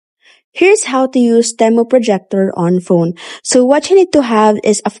Here's how to use Temu Projector on phone. So what you need to have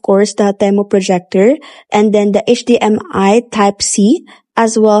is, of course, the Temu Projector and then the HDMI Type-C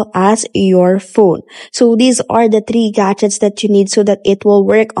as well as your phone. So these are the three gadgets that you need so that it will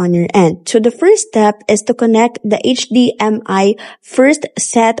work on your end. So the first step is to connect the HDMI first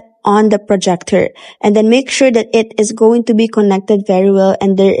set on the projector, and then make sure that it is going to be connected very well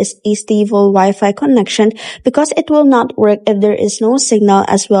and there is a stable Wi-Fi connection, because it will not work if there is no signal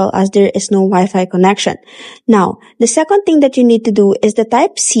as well as there is no Wi-Fi connection. Now, the second thing that you need to do is the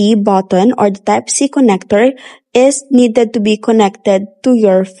Type-C button or the Type-C connector is needed to be connected to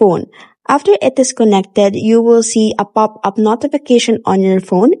your phone. After it is connected, you will see a pop-up notification on your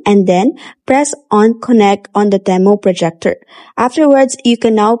phone, and then press on connect on the Temu Projector. Afterwards, you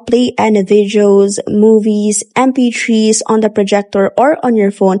can now play any videos, movies, MP3s on the projector or on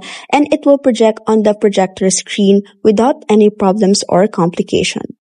your phone, and it will project on the projector screen without any problems or complication.